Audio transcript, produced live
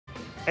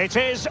It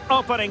is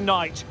opening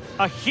night.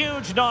 A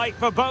huge night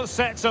for both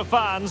sets of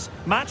fans.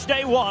 Match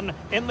day 1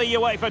 in the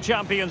UEFA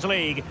Champions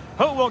League.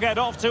 Who will get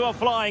off to a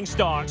flying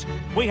start?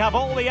 We have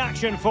all the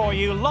action for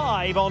you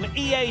live on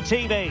EA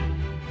TV.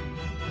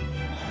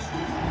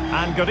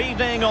 And good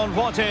evening on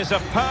what is a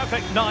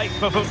perfect night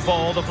for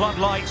football. The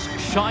floodlights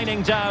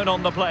shining down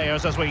on the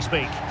players as we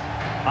speak.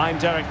 I'm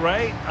Derek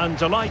Ray and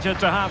delighted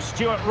to have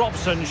Stuart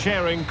Robson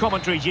sharing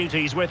commentary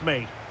duties with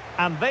me.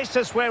 And this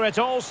is where it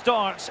all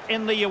starts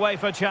in the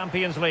UEFA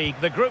Champions League,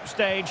 the group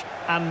stage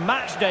and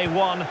match day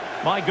 1.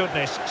 My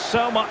goodness,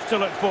 so much to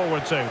look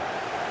forward to.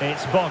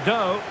 It's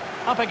Bordeaux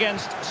up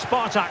against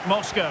Spartak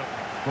Moscow.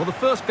 Well, the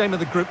first game of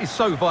the group is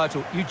so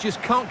vital. You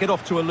just can't get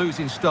off to a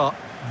losing start.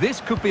 This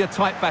could be a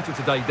tight battle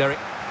today, Derek.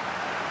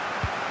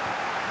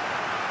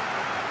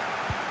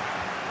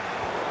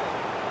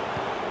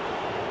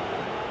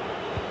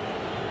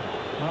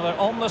 Well, they're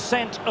on the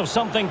scent of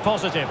something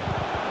positive.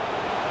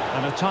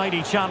 And a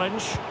tidy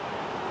challenge.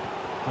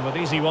 And an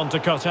easy one to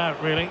cut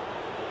out, really.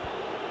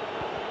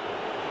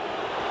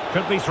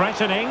 Could be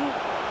threatening.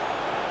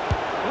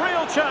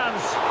 Real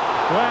chance.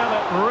 Well,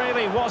 it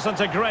really wasn't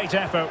a great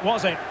effort,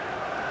 was it?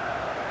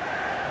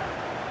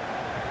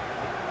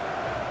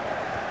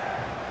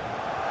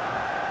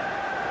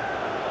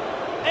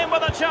 In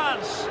with a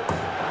chance.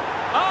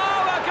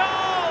 Oh, a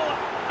goal!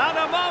 And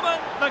a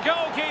moment the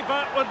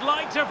goalkeeper would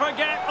like to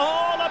forget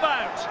all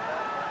about.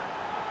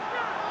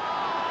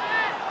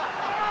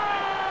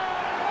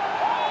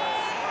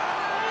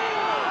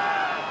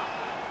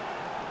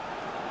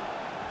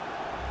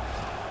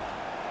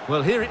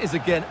 Well, here it is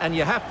again, and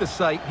you have to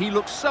say, he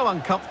looks so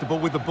uncomfortable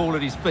with the ball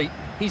at his feet.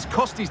 He's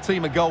cost his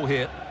team a goal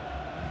here.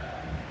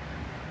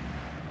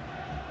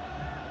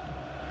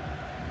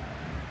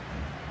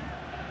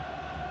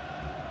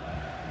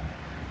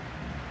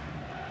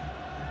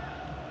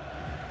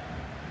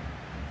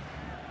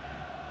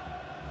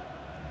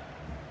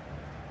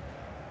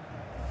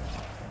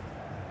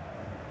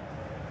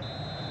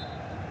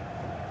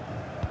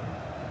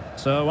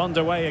 So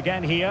underway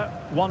again here,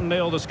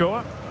 1-0 the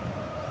score.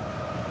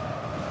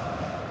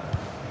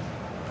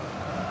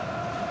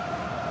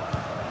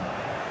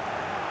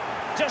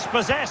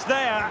 Dispossessed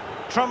there.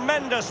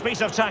 Tremendous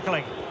piece of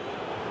tackling.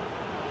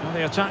 Well,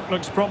 the attack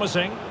looks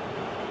promising.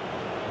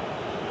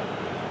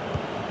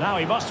 Now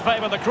he must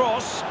favour the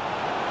cross.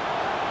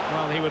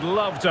 Well, he would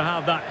love to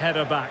have that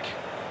header back.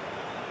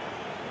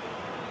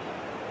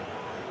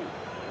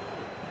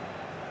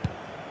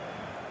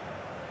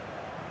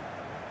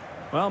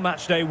 Well,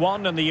 match day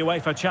 1 in the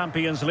UEFA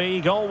Champions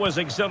League, always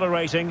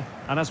exhilarating.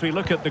 And as we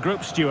look at the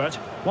group, Stuart,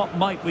 what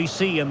might we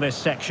see in this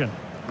section?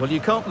 Well, you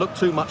can't look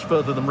too much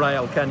further than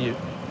Real, can you?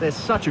 They're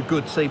such a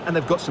good team, and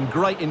they've got some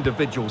great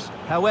individuals.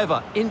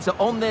 However, Inter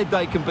on their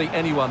day can beat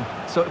anyone,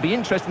 so it'll be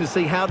interesting to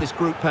see how this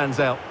group pans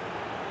out.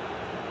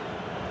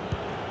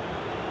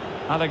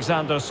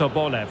 Alexander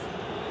Sobolev.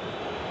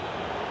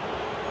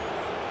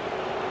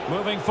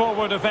 Moving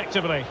forward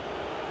effectively.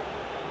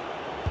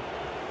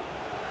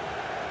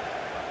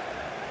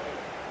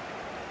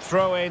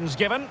 Throw-ins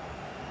given.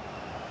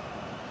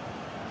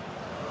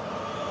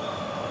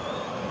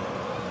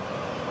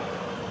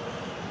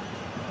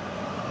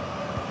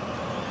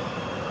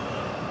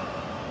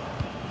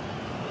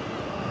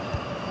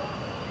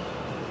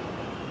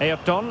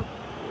 Ayrton.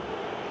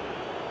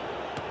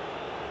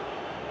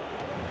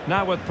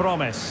 Now with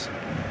promise.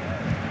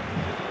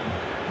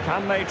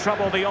 Can they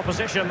trouble the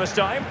opposition this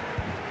time?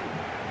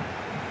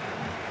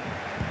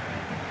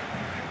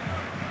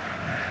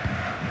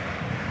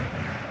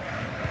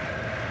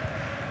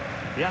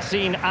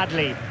 Yassine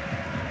Adli.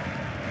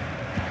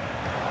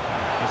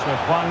 It's with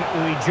Juan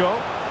Uijo.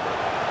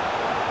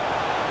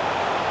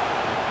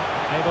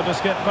 Able to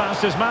skip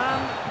past his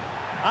man.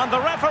 And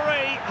the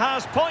referee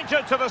has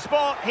pointed to the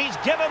spot. He's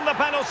given the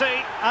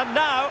penalty. And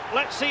now,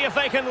 let's see if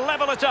they can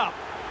level it up.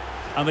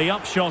 And the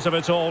upshot of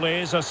it all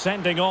is a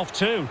sending off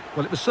too.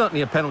 Well, it was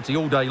certainly a penalty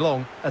all day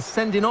long. A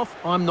sending off,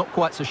 I'm not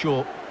quite so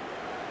sure.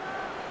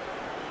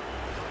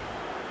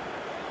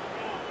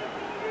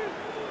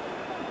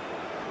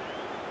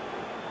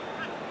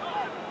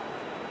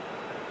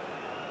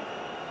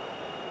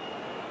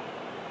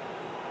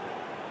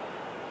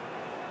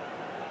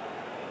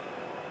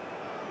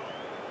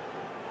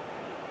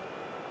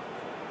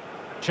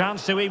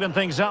 Chance to even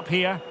things up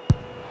here.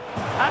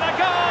 And a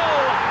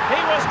goal! He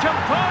was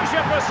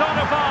composure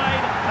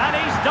personified, and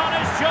he's done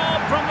his job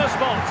from the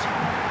spot.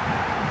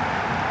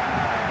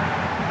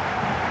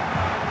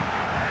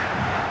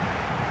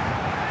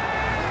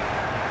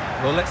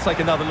 Well, let's take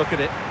another look at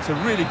it. It's a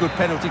really good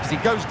penalty because he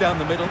goes down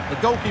the middle, the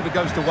goalkeeper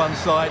goes to one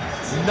side,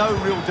 no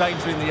real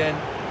danger in the end.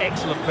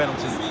 Excellent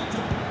penalty.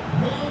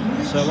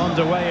 So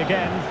underway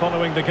again,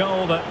 following the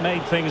goal that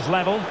made things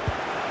level.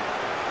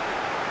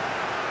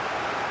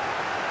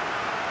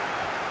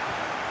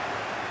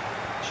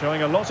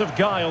 Showing a lot of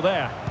guile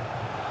there.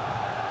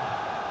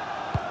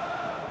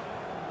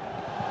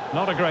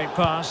 Not a great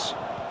pass.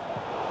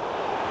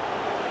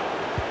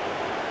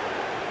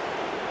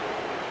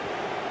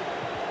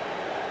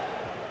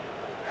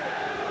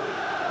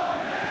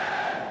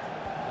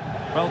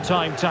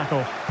 Well-timed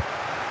tackle.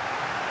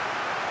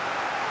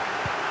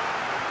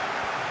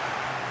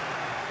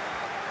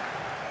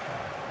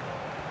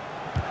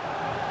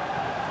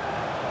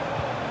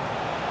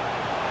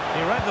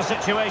 He read the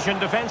situation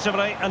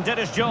defensively and did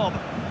his job.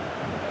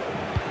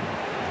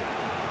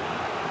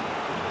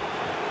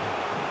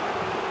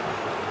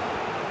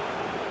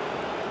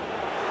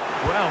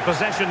 Well,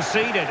 possession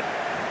ceded.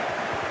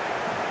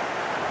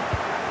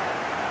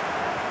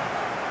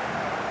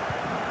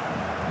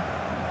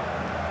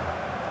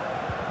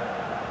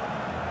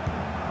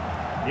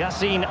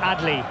 Yassine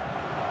Adli.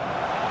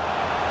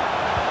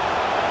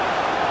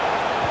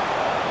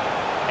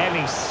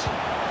 Ellis.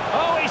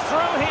 Oh, he's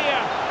through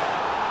here.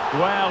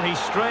 Well, he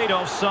strayed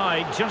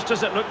offside just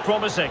as it looked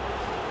promising.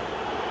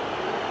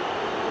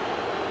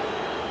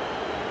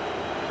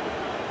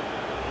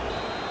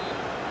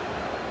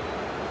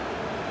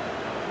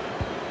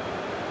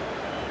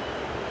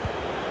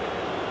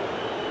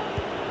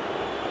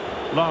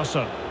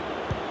 Larsson.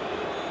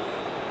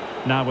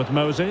 Now with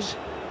Moses.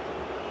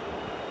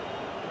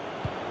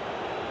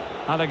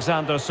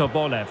 Alexander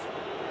Sobolev.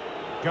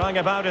 Going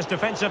about his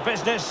defensive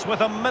business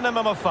with a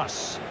minimum of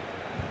fuss.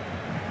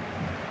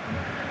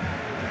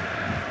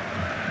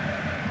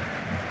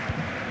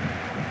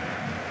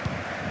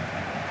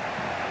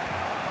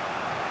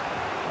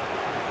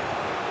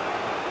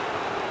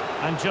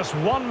 And just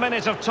 1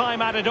 minute of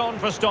time added on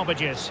for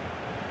stoppages.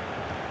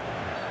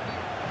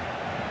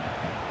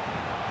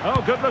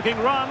 Oh, good-looking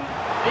run.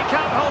 He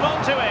can't hold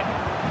on to it.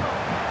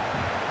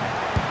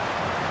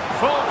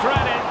 Full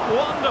credit.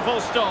 Wonderful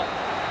stop.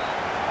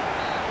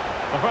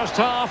 The first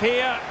half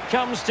here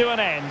comes to an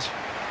end.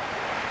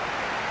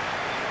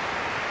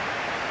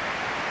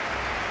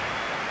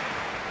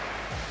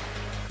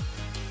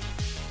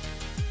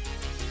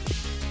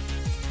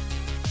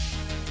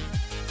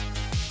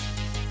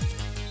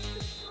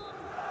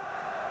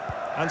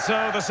 And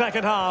so the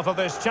second half of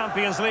this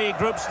Champions League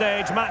group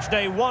stage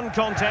matchday 1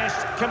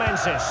 contest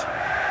commences.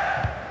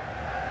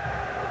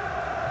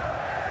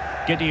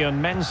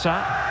 Gideon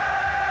Mensah.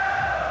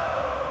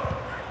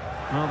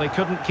 Well, they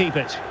couldn't keep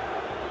it.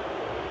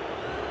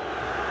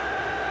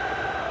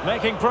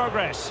 Making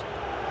progress.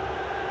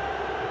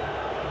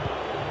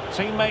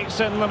 Teammates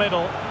in the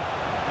middle.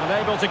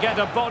 Unable to get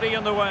a body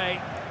in the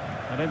way.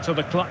 And into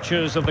the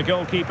clutches of the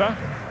goalkeeper.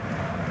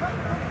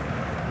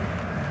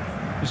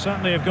 You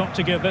certainly have got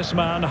to give this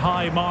man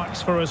high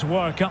marks for his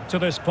work up to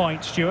this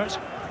point, Stuart.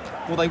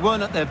 Well, they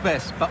weren't at their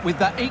best, but with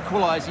that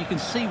equaliser, you can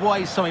see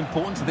why he's so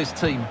important to this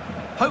team.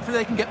 Hopefully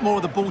they can get more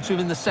of the ball to him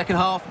in the second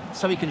half,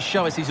 so he can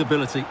show us his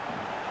ability.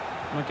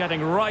 We're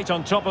getting right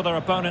on top of their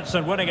opponents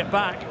and winning it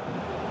back.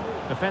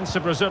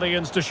 Defensive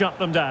Brazilians to shut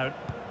them down.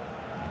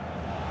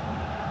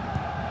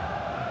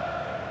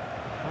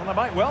 Well, there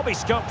might well be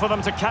scope for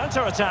them to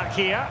counter-attack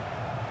here.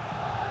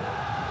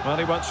 Well,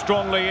 he went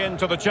strongly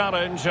into the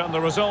challenge, and the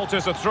result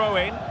is a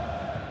throw-in.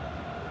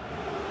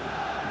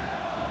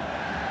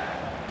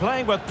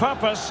 Playing with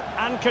purpose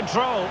and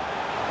control.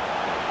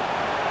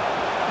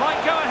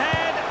 Might go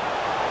ahead.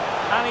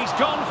 And he's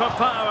gone for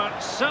power,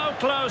 so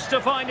close to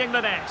finding the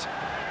net.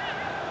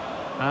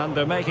 And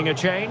they're making a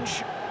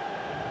change.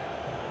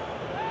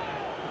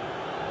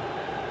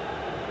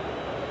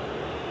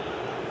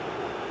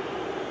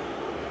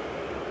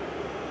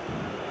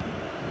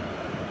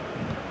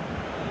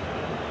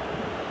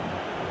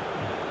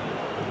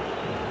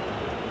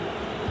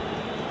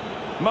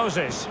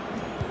 Moses.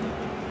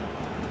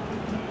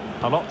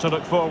 A lot to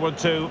look forward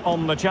to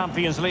on the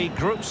Champions League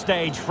group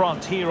stage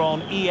front here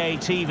on EA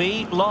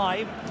TV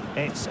live.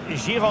 It's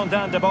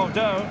Girondins de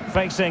Bordeaux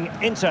facing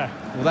Inter.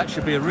 Well, that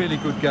should be a really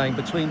good game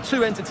between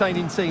two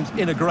entertaining teams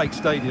in a great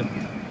stadium.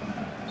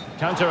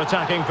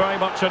 Counter-attacking very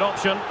much an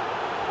option.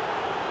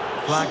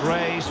 Flag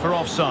raised for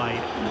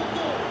offside.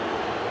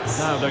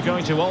 Now they're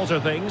going to alter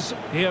things.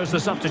 Here's the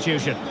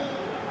substitution.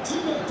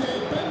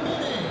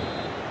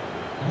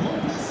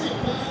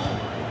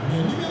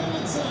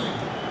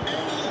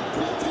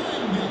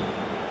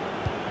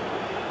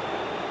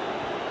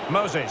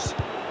 Moses,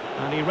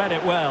 and he read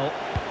it well.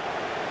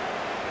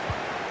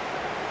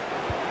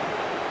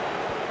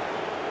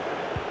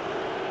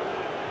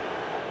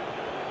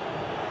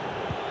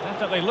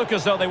 Definitely look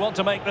as though they want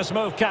to make this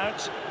move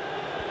count.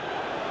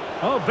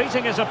 Oh,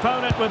 beating his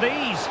opponent with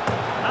ease.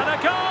 And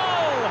a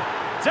goal!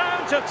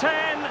 Down to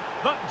 10,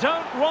 but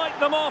don't write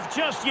them off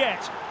just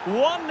yet.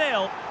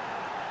 1-0.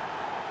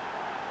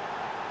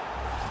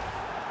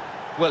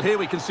 Well, here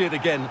we can see it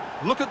again.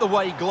 Look at the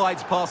way he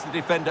glides past the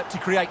defender to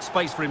create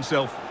space for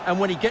himself. And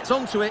when he gets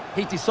onto it,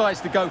 he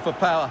decides to go for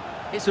power.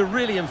 It's a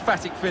really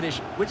emphatic finish,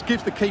 which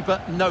gives the keeper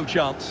no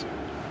chance.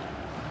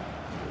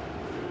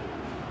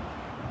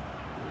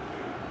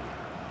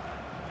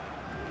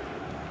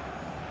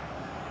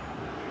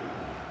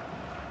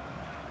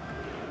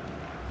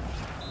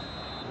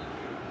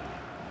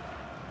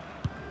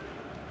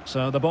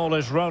 So the ball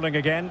is rolling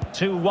again.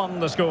 2-1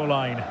 the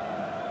scoreline.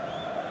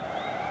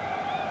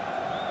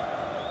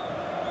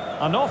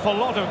 An awful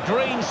lot of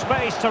green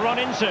space to run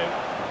into.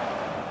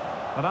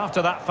 But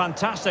after that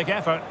fantastic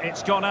effort,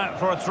 it's gone out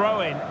for a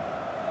throw-in.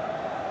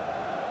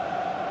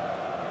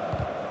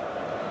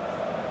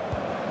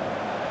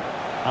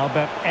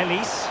 Albert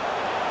Ellis.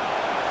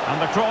 And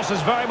the cross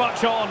is very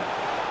much on.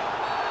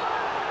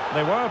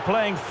 They were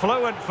playing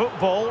fluent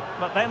football,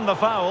 but then the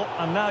foul,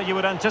 and now you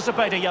would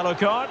anticipate a yellow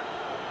card.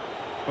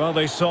 Well,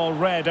 they saw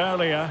red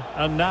earlier,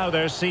 and now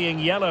they're seeing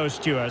yellow,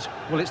 Stuart.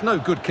 Well, it's no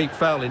good keep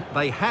fouling.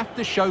 They have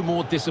to show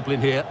more discipline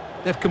here.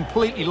 They've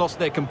completely lost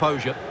their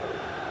composure.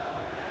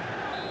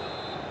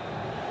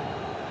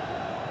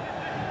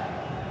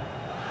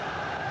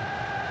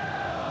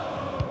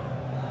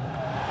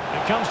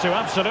 It comes to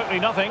absolutely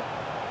nothing.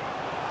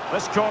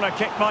 This corner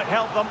kick might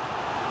help them.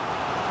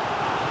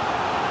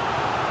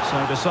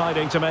 So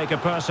deciding to make a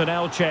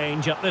personnel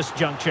change at this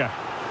juncture.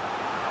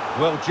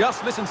 Well,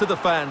 just listen to the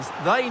fans.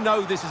 They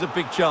know this is a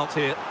big chance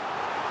here.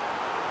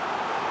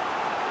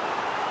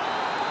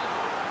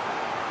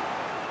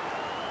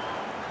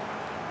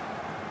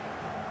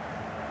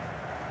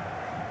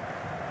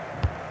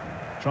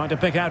 Trying to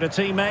pick out a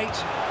teammate.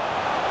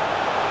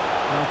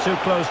 Well, too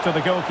close to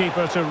the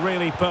goalkeeper to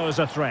really pose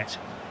a threat.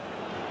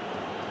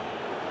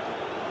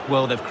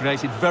 Well, they've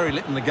created very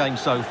little in the game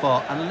so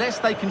far. Unless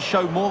they can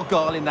show more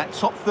guile in that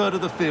top third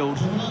of the field,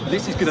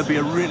 this is going to be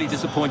a really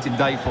disappointing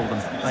day for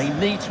them. They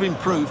need to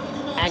improve,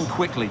 and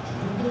quickly.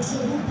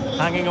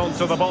 Hanging on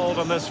to the ball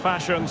in this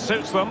fashion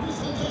suits them.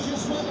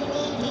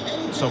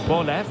 So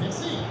Bordeaux.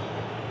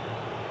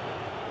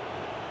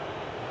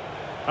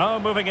 Oh,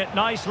 moving it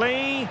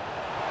nicely.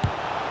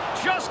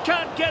 Just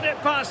can't get it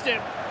past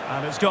him.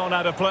 And it's gone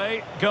out of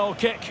play. Goal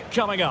kick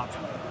coming up.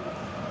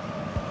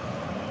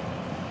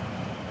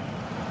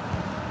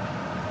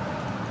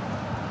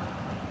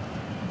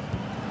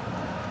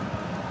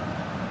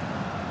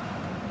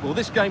 Well,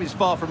 this game is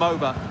far from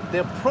over.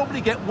 They'll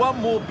probably get one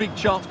more big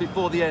chance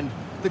before the end.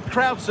 The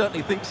crowd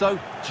certainly think so.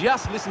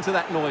 Just listen to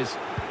that noise.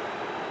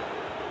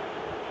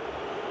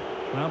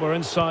 Well, we're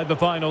inside the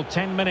final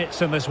 10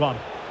 minutes in this one.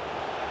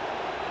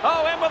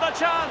 Oh, in with a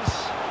chance.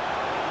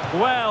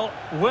 Well,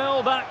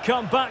 will that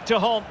come back to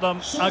haunt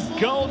them? A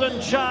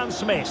golden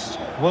chance missed.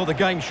 Well, the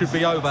game should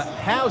be over.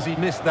 How's he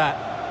missed that?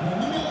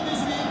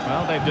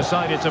 Well, they've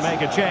decided to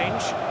make a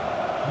change.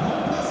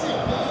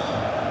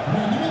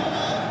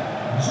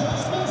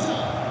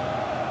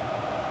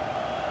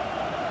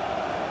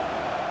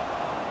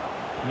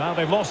 Now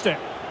they've lost it.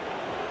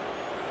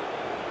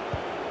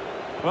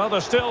 Well,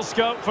 there's still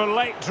scope for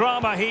late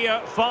drama here.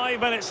 5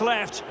 minutes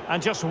left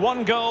and just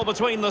one goal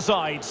between the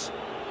sides.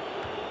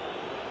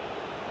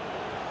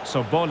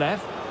 So Bordeaux.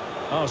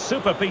 Oh,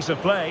 super piece of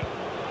play.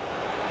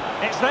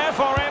 It's there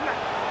for him.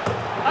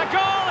 A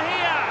goal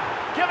here,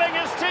 giving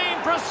his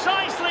team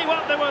precisely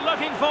what they were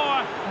looking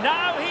for.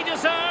 Now he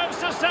deserves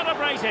to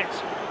celebrate it.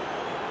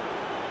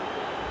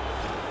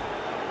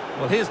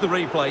 Well, here's the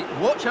replay.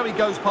 Watch how he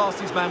goes past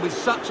his man with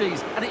such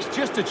ease, and it's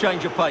just a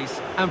change of pace.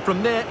 And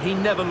from there, he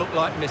never looked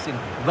like missing.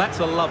 That's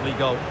a lovely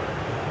goal.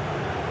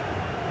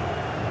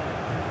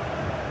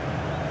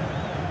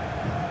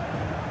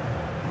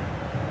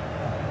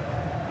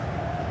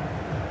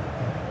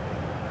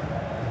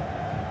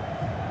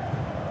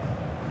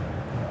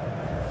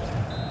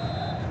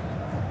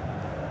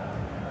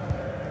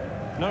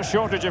 No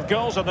shortage of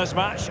goals in this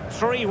match.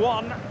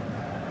 3-1.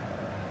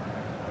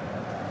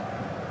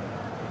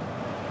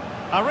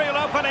 A real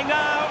opening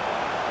now.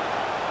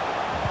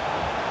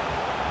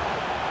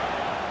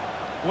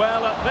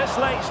 Well, at this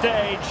late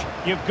stage,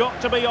 you've got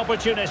to be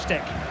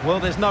opportunistic. Well,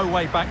 there's no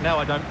way back now,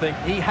 I don't think.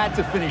 He had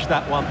to finish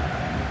that one.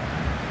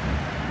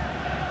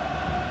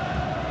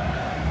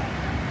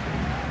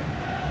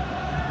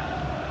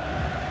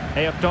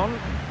 Ayrton.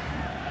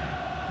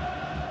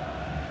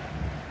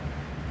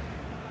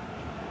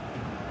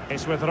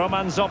 It's with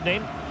Roman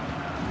Zobnin.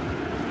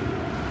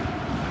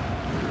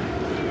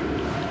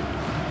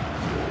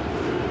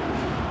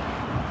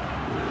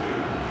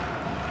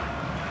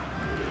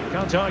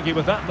 Can't argue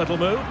with that little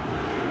move.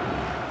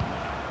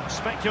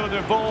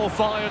 Speculative ball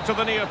fired to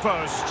the near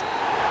post.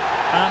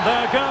 And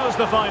there goes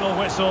the final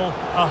whistle.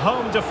 A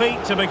home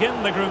defeat to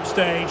begin the group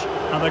stage.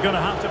 And they're going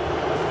to have to...